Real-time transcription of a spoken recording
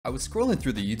I was scrolling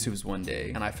through the YouTubes one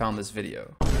day and I found this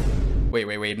video.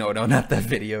 Wait, no, not that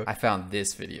video. I found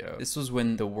this video. This was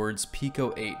when the words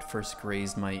PICO-8 first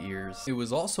grazed my ears. It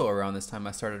was also around this time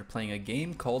I started playing a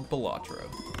game called Balatro.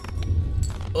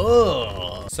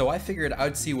 Ugh. So I figured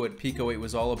I'd see what PICO-8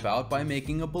 was all about by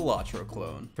making a Balatro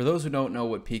clone. For those who don't know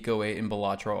what PICO-8 and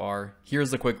Balatro are,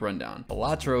 here's a quick rundown.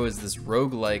 Balatro is this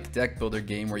roguelike deck builder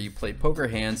game where you play poker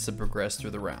hands to progress through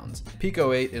the rounds.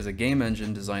 PICO-8 is a game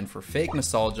engine designed for fake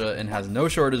nostalgia and has no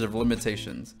shortage of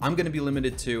limitations. I'm going to be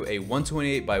limited to a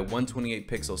 128 by 128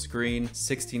 pixel screen,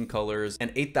 16 colors,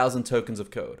 and 8,000 tokens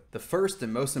of code. The first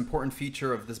and most important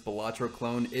feature of this Balatro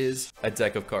clone is a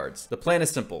deck of cards. The plan is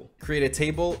simple. Create a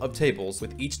table of tables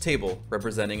with each table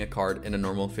representing a card in a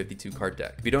normal 52 card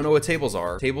deck. If you don't know what tables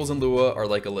in Lua are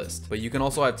like a list, but you can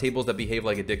also have tables that behave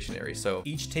like a dictionary. So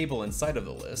each table inside of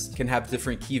the list can have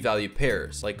different key value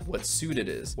pairs, like what suit it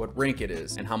is, what rank it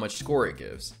is, and how much score it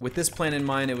gives. With this plan in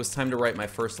mind, it was time to write my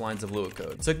first lines of Lua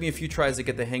code. It took me a few tries to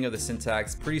get the hang of the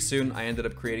syntax. Pretty soon, I ended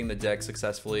up creating the deck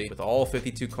successfully with all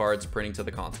 52 cards printing to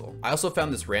the console. I also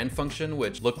found this rand function,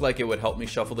 which looked like it would help me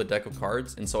shuffle the deck of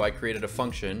cards, and so I created a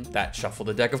function that shuffled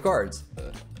the deck of cards.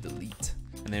 Delete.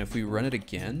 And then if we run it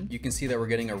again, you can see that we're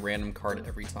getting a random card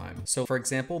every time. So for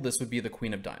example, this would be the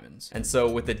Queen of Diamonds. And so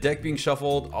with the deck being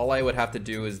shuffled, all I would have to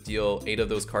do is deal 8 of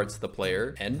those cards to the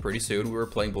player. And pretty soon we were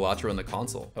playing Balatro in the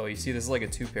console. Oh, you see this is like a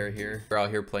 2-pair here. We're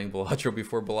out here playing Balatro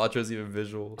before Balatro is even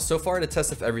visual. So far, to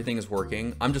test if everything is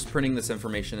working, I'm just printing this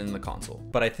information in the console.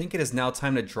 But I think it is now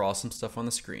time to draw some stuff on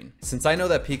the screen. Since I know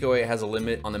that PICO-8 has a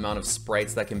limit on the amount of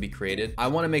sprites that can be created, I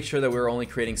want to make sure that we're only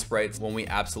creating sprites when we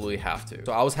absolutely have to.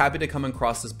 So I was happy to come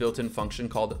across this built-in function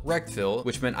called rectfill,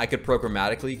 which meant I could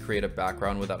programmatically create a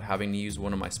background without having to use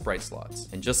one of my sprite slots.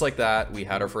 And just like that, we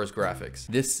had our first graphics.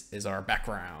 This is our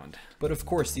background. But of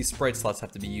course, these sprite slots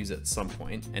have to be used at some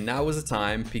point. And now was the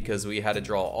time because we had to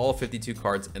draw all 52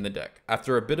 cards in the deck.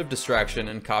 After a bit of distraction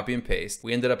and copy and paste,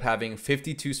 we ended up having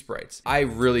 52 sprites. I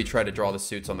really tried to draw the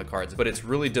suits on the cards, but it's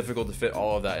really difficult to fit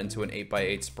all of that into an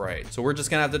 8x8 sprite. So we're just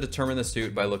gonna have to determine the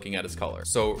suit by looking at its color.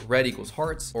 So red equals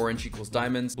hearts, orange equals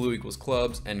diamonds, blue equals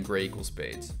clubs, and gray equals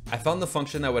spades. I found the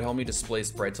function that would help me display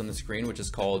sprites on the screen, which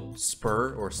is called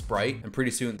spur or sprite, and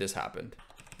pretty soon this happened.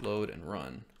 Load and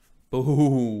run.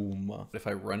 Boom. If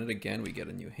I run it again, we get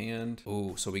a new hand.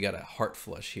 Oh, so we got a heart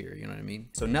flush here, you know what I mean?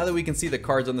 So now that we can see the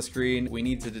cards on the screen, we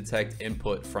need to detect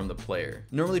input from the player.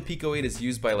 Normally PICO-8 is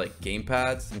used by like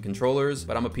gamepads and controllers,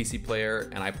 but I'm a PC player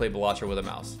and I play Balatro with a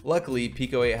mouse. Luckily,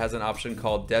 PICO-8 has an option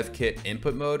called DevKit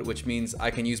input mode, which means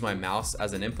I can use my mouse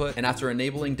as an input. And after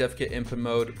enabling DevKit input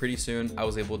mode, pretty soon I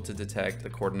was able to detect the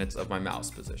coordinates of my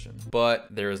mouse position, but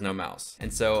there is no mouse.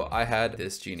 And so I had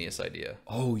this genius idea.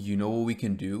 Oh, you know what we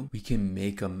can do? We can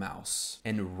make a mouse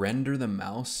and render the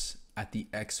mouse at the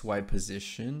XY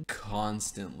position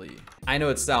constantly. I know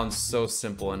it sounds so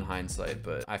simple in hindsight,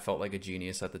 but I felt like a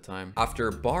genius at the time. After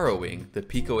borrowing the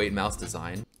PICO-8 mouse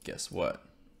design, guess what?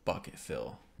 Bucket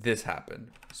fill. This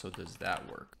happened. So does that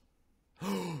work?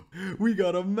 We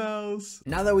got a mouse.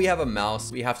 Now that we have a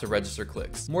mouse, we have to register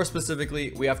clicks. More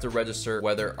specifically, we have to register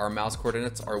whether our mouse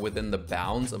coordinates are within the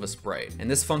bounds of a sprite.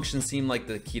 And this function seemed like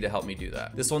the key to help me do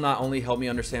that. This will not only help me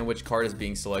understand which card is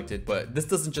being selected, but this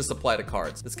doesn't just apply to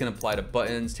cards. This can apply to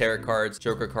buttons, tarot cards,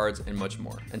 joker cards, and much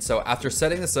more. And so after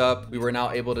setting this up, we were now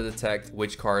able to detect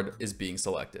which card is being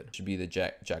selected. Should be the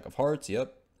jack of hearts,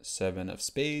 yep. 7 of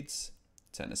spades,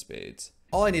 10 of spades.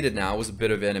 All I needed now was a bit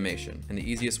of animation, and the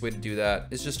easiest way to do that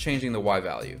is just changing the Y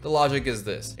value. The logic is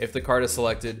this: if the card is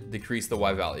selected, decrease the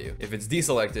Y value. If it's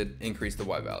deselected, increase the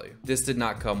Y value. This did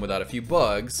not come without a few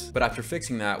bugs, but after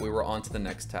fixing that, we were on to the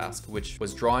next task, which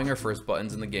was drawing our first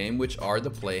buttons in the game, which are the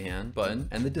play hand button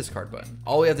and the discard button.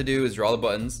 All we have to do is draw the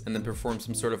buttons and then perform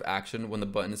some sort of action when the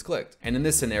button is clicked. And in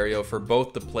this scenario, for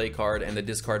both the play card and the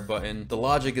discard button, the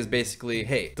logic is basically,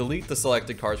 hey, delete the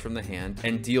selected cards from the hand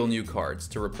and deal new cards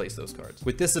to replace those cards.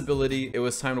 With this ability, it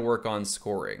was time to work on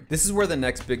scoring. This is where the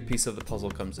next big piece of the puzzle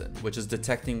comes in, which is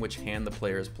detecting which hand the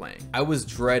player is playing. I was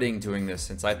dreading doing this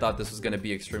since I thought this was going to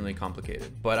be extremely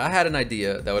complicated, but I had an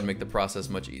idea that would make the process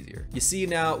much easier. You see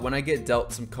now, when I get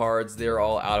dealt some cards, they're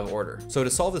all out of order. So to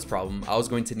solve this problem, I was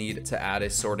going to need to add a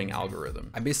sorting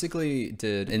algorithm. I basically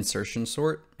did insertion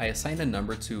sort. I assigned a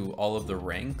number to all of the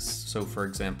ranks. So for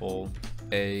example,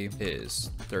 A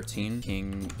is 13,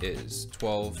 king is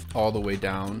 12, all the way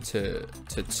down to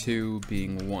 2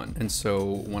 being 1. And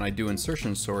so when I do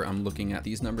insertion sort, I'm looking at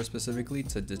these numbers specifically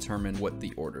to determine what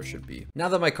the order should be. Now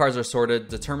that my cards are sorted,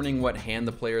 determining what hand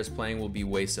the player is playing will be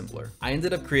way simpler. I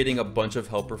ended up creating a bunch of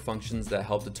helper functions that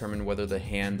help determine whether the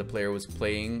hand the player was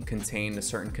playing contained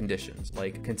certain conditions,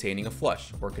 like containing a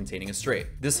flush or containing a straight.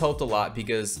 This helped a lot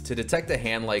because to detect a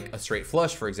hand like a straight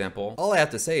flush, for example, all I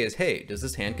have to say is, hey, does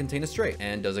this hand contain a straight?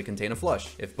 And does it contain a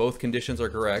flush? If both conditions are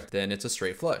correct, then it's a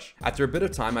straight flush. After a bit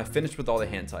of time, I finished with all the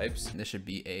hand types. This should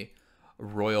be a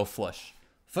royal flush.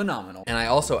 Phenomenal. And I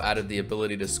also added the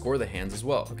ability to score the hands as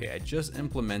well. Okay, I just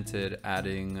implemented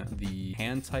adding the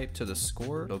hand type to the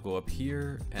score. It'll go up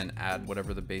here and add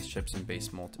whatever the base chips and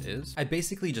base mult is. I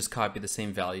basically just copied the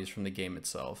same values from the game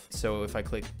itself. So if I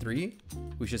click 3,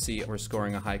 we should see we're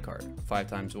scoring a high card, 5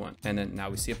 times 1. And then now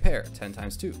we see a pair, 10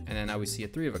 times 2. And then now we see a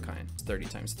 3 of a kind, 30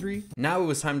 times 3. Now it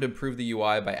was time to improve the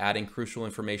UI by adding crucial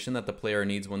information that the player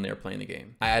needs when they're playing the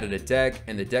game. I added a deck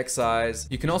and the deck size.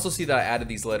 You can also see that I added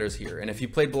these letters here. And if you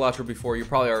played Balatro before, you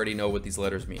probably already know what these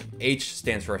letters mean. H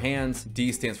stands for hands,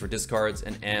 D stands for discards,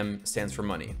 and M stands for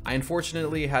money. I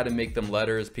unfortunately had to make them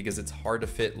letters because it's hard to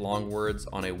fit long words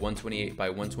on a 128 by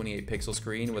 128 pixel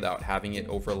screen without having it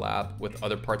overlap with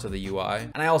other parts of the UI.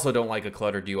 And I also don't like a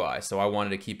cluttered UI, so I wanted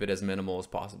to keep it as minimal as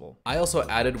possible. I also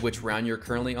added which round you're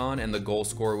currently on and the goal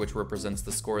score, which represents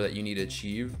the score that you need to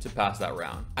achieve to pass that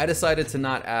round. I decided to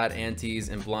not add antes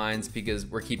and blinds because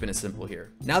we're keeping it simple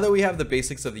here. Now that we have the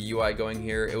basics of the UI going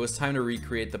here, it was time to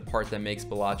recreate the part that makes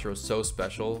Balatro so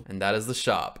special, and that is the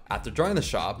shop. After drawing the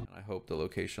shop, I hope the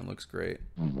location looks great.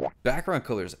 Background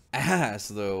color's ass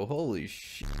though, holy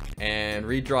shit. And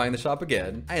redrawing the shop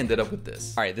again, I ended up with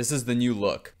this. All right, this is the new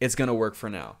look. It's gonna work for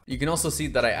now. You can also see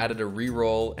that I added a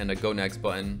reroll and a go next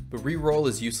button, but reroll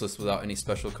is useless without any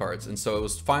special cards, and so it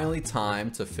was finally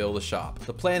time to fill the shop.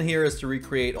 The plan here is to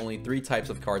recreate only 3 types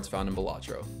of cards found in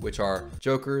Balatro, which are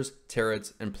jokers,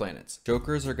 turrets, and planets.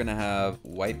 Jokers are gonna have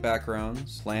white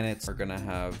backgrounds, planets are gonna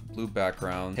have blue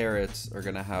background, turrets are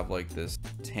gonna have like this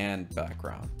tan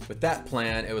background. With that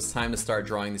plan, it was time to start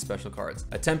drawing these special cards.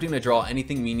 Attempting to draw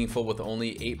anything meaningful with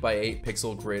only 8x8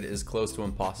 pixel grid is close to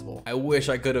impossible. I wish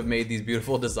I could have made these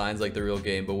beautiful designs like the real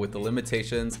game, but with the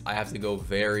limitations, I have to go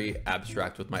very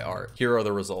abstract with my art. Here are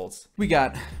the results. We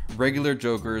got regular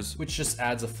jokers, which just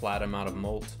adds a flat amount of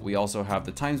mult. We also have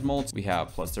the times mult. We have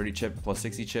plus 30 chip, plus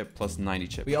 60 chip, plus 90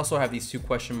 chip. We also have these 2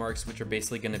 question marks, which are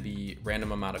basically going to be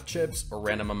random amount of chips or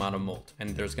random amount of mult,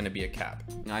 and there's going to be a cap.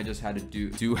 I just had to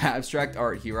do abstract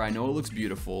art here. I know it looks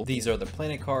beautiful. These are the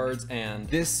planet cards, and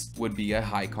this would be a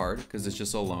high card because it's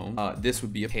just alone. This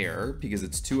would be a pair because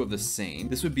it's 2 of the same.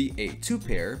 This would be a 2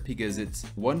 pair because it's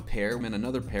 1 pair and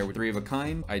another pair with 3 of a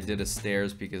kind. I did a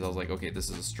stairs because I was like, okay, this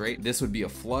is a straight. This would be a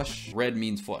flush. Red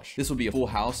means flush. This would be a full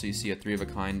house, so you see a 3 of a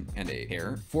kind and a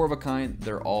pair. 4 of a kind,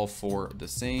 they're all 4 the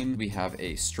same. We have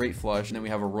a straight flush, and then we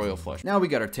have a royal flush. Now we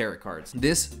got our tarot cards.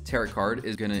 This tarot card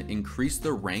is going to increase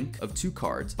the rank of 2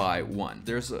 cards by 1.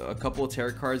 There's a couple of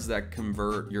tarot cards that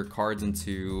convert your cards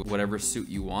into whatever suit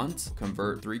you want.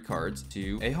 Convert 3 cards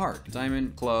to a heart,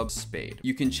 diamond, club, spade.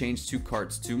 You can change 2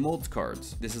 cards to mult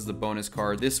cards. This is the bonus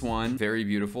card. This one, very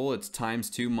beautiful. It's times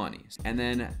 2 monies. And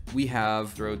then we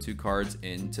have throw 2 cards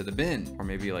into the bin, or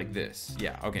maybe like this.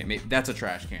 Yeah, okay, maybe that's a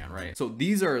trash can, right? So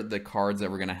these are the cards that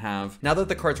we're going to have. Now that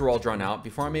the cards were all drawn out,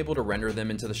 before I'm able to render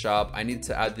them into the shop, I need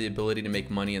to add the ability to make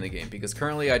money in the game because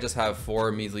currently I just have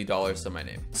 4 measly dollars to my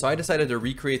name. So I decided to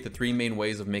recreate the 3 main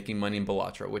ways of making money in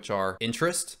Balatro, which are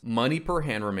interest, money per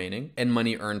hand remaining, and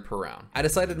money earned per round. I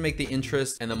decided to make the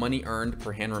interest and the money earned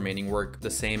per hand remaining work the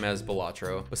same as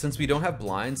Balatro, but since we don't have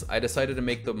blinds, I decided to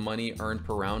make the money earned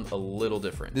per round a little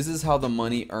different. This is how the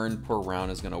money earned per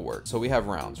round is going to work. So we have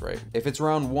rounds, right? If it's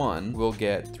round 1, we'll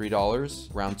get $3.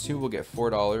 Round 2, we'll get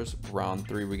 $4. Round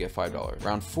 3, we get $5.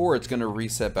 Round 4, it's going to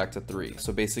reset back to 3.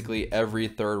 So basically every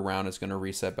 3rd round is going to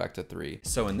reset back to 3.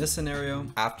 So in this scenario,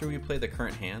 after we play the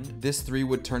current hand, this 3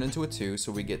 would turn into a 2,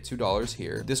 so we get $2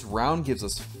 here. This round gives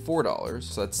us $4,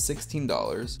 so that's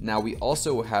 $16. Now we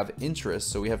also have interest,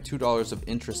 so we have $2 of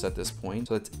interest at this point,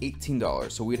 so that's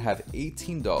 $18. So we'd have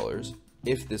 $18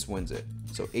 if this wins it.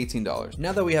 So $18.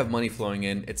 Now that we have money flowing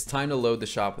in, it's time to load the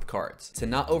shop with cards. To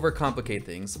not overcomplicate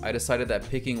things, I decided that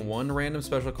picking 1 random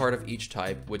special card of each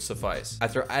type would suffice.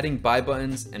 After adding buy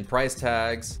buttons and price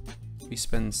tags, we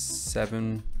spend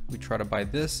 7. We try to buy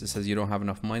this. It says you don't have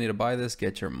enough money to buy this.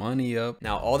 Get your money up.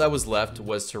 Now, all that was left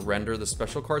was to render the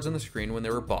special cards on the screen when they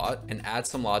were bought and add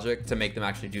some logic to make them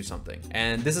actually do something.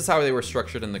 And this is how they were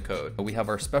structured in the code. We have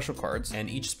our special cards, and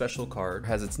each special card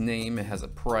has its name, it has a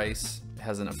price,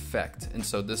 has an effect. And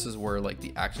so this is where like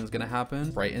the action is gonna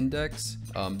happen. Right index,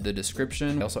 the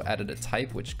description. I also added a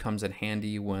type, which comes in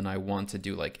handy when I want to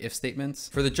do like if statements.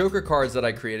 For the Joker cards that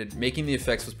I created, making the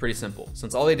effects was pretty simple,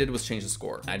 since all they did was change the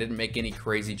score. I didn't make any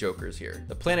crazy Jokers here.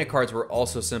 The planet cards were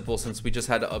also simple, since we just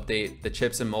had to update the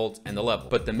chips and molt and the level.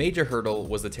 But the major hurdle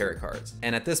was the tarot cards.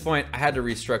 And at this point, I had to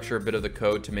restructure a bit of the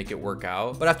code to make it work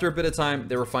out. But after a bit of time,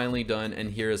 they were finally done,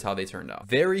 and here is how they turned out.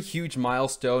 Very huge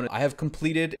milestone. I have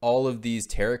completed all of these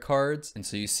tarot cards, and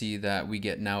so you see that we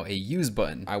get now a use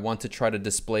button. I want to try to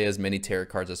display as many tarot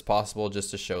cards as possible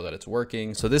just to show that it's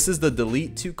working. So this is the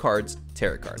delete 2 cards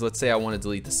tarot cards. Let's say I want to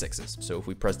delete the 6s. So if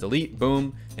we press delete,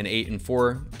 boom, an 8 and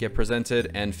 4 get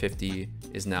presented, and 50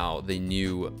 is now the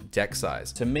new deck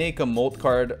size. To make a molt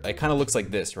card, it kind of looks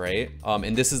like this, right?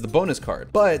 And this is the bonus card,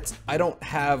 but I don't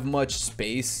have much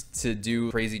space to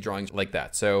do crazy drawings like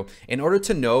that. So in order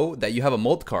to know that you have a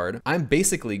molt card, I'm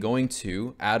basically going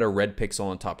to add a red pixel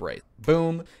on top right.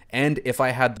 Boom. And if I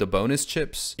had the bonus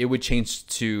chips, it would change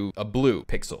to a blue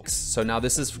pixel. So now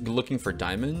this is looking for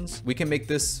diamonds. We can make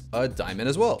this a diamond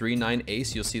as well. 3, 9,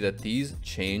 ace, you'll see that these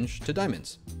change to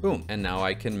diamonds. Boom. And now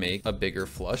I can make a bigger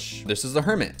flush. This is the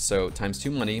hermit. So times 2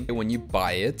 money. When you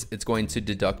buy it, it's going to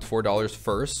deduct $4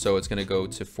 first. So it's going to go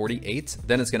to 48.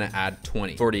 Then it's going to add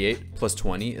 20. 48 plus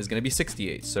 20 is going to be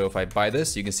 68. So if I buy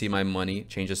this, you can see my money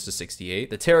changes to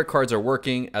 68. The tarot cards are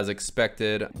working as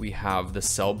expected. We have the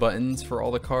sell buttons for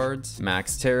all the cards.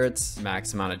 Max tarots,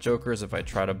 max amount of jokers. If I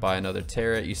try to buy another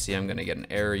tarot, you see I'm gonna get an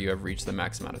error. You have reached the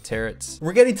max amount of tarots.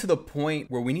 We're getting to the point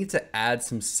where we need to add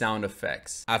some sound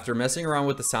effects. After messing around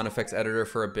with the sound effects editor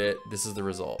for a bit, this is the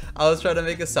result. I was trying to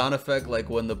make a sound effect like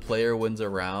when the player wins a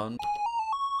round.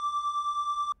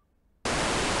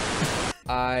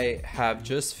 I have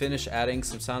just finished adding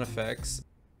some sound effects.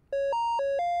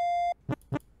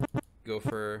 Go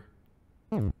for,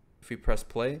 if we press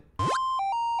play.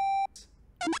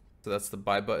 So that's the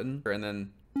buy button, and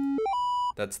then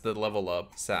that's the level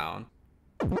up sound.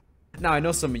 Now I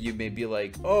know some of you may be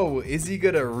like, oh, is he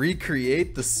gonna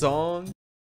recreate the song?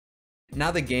 Now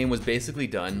the game was basically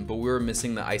done, but we were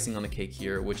missing the icing on the cake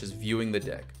here, which is viewing the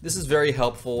deck. This is very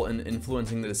helpful in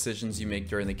influencing the decisions you make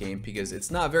during the game, because it's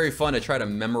not very fun to try to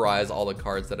memorize all the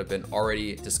cards that have been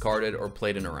already discarded or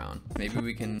played in a round. Maybe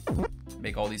we can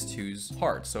make all these 2s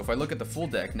hearts. So if I look at the full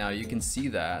deck now, you can see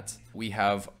that we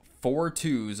have 4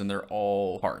 2s and they're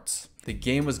all hearts. The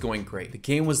game was going great. The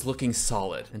game was looking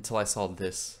solid until I saw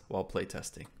this while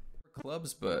playtesting.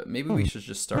 Clubs, but maybe we should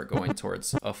just start going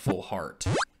towards a full heart.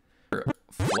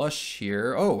 Flush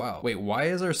here. Oh wow, wait, why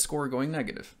is our score going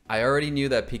negative? I already knew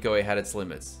that PICO-8 had its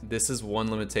limits. This is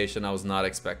one limitation I was not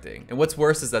expecting. And what's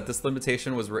worse is that this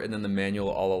limitation was written in the manual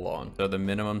all along. So the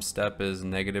minimum step is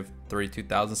negative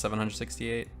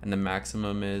 32,768 and the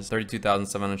maximum is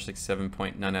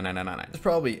 32,767.99999. It's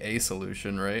probably a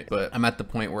solution, right? But I'm at the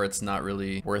point where it's not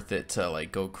really worth it to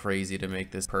like go crazy to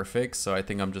make this perfect. So I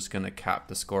think I'm just gonna cap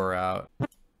the score out.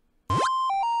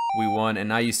 We won, and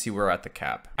now you see we're at the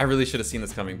cap. I really should have seen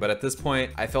this coming, but at this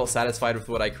point, I felt satisfied with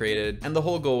what I created, and the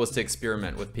whole goal was to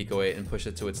experiment with PICO-8 and push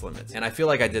it to its limits. And I feel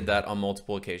like I did that on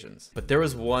multiple occasions. But there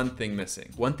was one thing missing.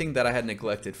 One thing that I had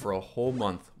neglected for a whole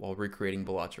month while recreating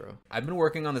Balatro. I've been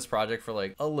working on this project for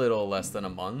like a little less than a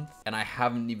month, and I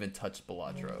haven't even touched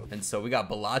Balatro. And so we got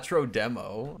Balatro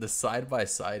demo, the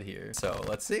side-by-side here. So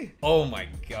let's see. Oh my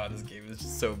God, this game is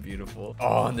just so beautiful.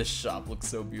 Oh, and this shop looks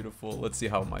so beautiful. Let's see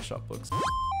how my shop looks.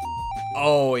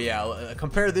 Oh yeah,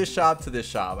 compare this shop to this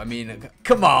shop. I mean,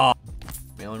 come on.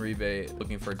 Mail and rebate,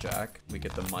 looking for Jack. We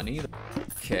get the money.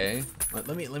 Okay,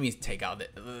 let me take out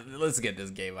it. Let's get this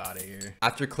game out of here.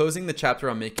 After closing the chapter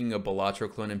on making a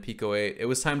Balatro clone in PICO-8, it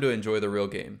was time to enjoy the real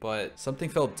game, but something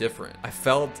felt different. I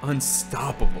felt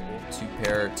unstoppable. 2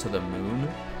 pair to the moon.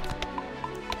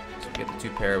 So we get the 2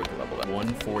 pair, we can level that.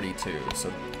 142,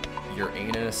 so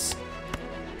Uranus.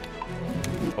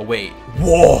 Oh wait,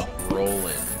 whoa!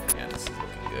 Rolling. Yeah, this is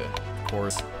looking good. Of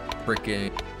course,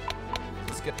 freaking.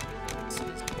 Let's get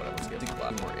whatever. Let's get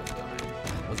more incoming.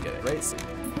 Let's get it right.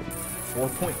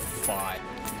 4.5.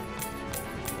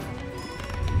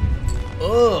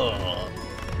 Ugh.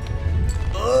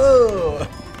 Ugh.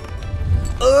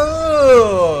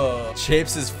 Ugh.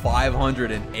 Chapes is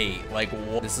 508. Like,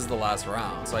 what? This is the last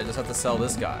round, so I just have to sell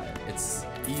this guy. It's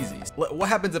easy. What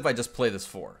happens if I just play this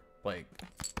 4? Like,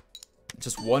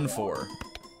 just 1-4.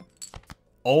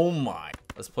 Oh my.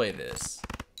 Let's play this.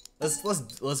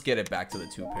 Let's get it back to the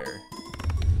 2 pair.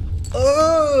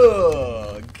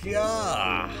 Oh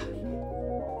God.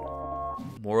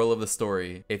 Moral of the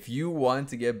story: if you want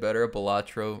to get better at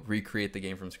Balatro, recreate the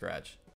game from scratch.